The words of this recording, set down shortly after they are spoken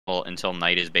until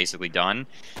night is basically done,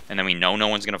 and then we know no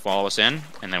one's gonna follow us in,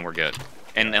 and then we're good.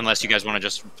 And unless you guys want to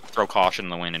just throw caution in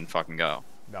the wind and fucking go.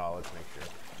 No, let's make sure.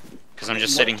 Because I'm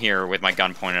just sitting here with my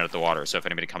gun pointed at the water, so if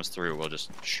anybody comes through, we'll just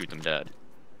shoot them dead.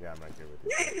 Yeah, I'm right here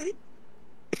with you.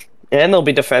 And they'll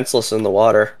be defenseless in the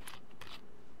water.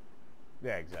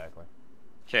 Yeah, exactly.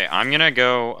 Okay, I'm gonna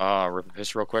go rip a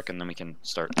piss real quick, and then we can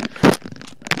start.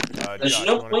 Josh, you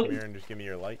wanna come here and just give me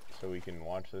your light so we can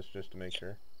watch this just to make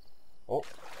sure? Oh.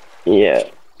 Yeah.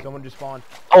 Someone just spawned.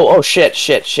 Oh, shit.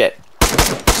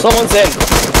 Someone's in.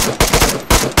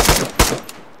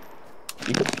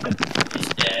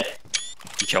 He's dead.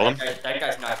 You kill him? That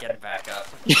guy's not getting back up.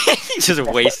 He just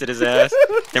wasted his ass.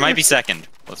 There might be second.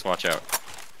 Let's watch out.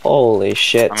 Holy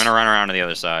shit. I'm gonna run around to the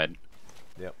other side.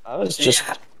 Yep. I was just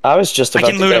about to We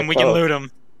can loot get him. We can killed. loot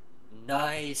him.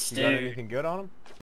 Nice, You got dude. anything good on him?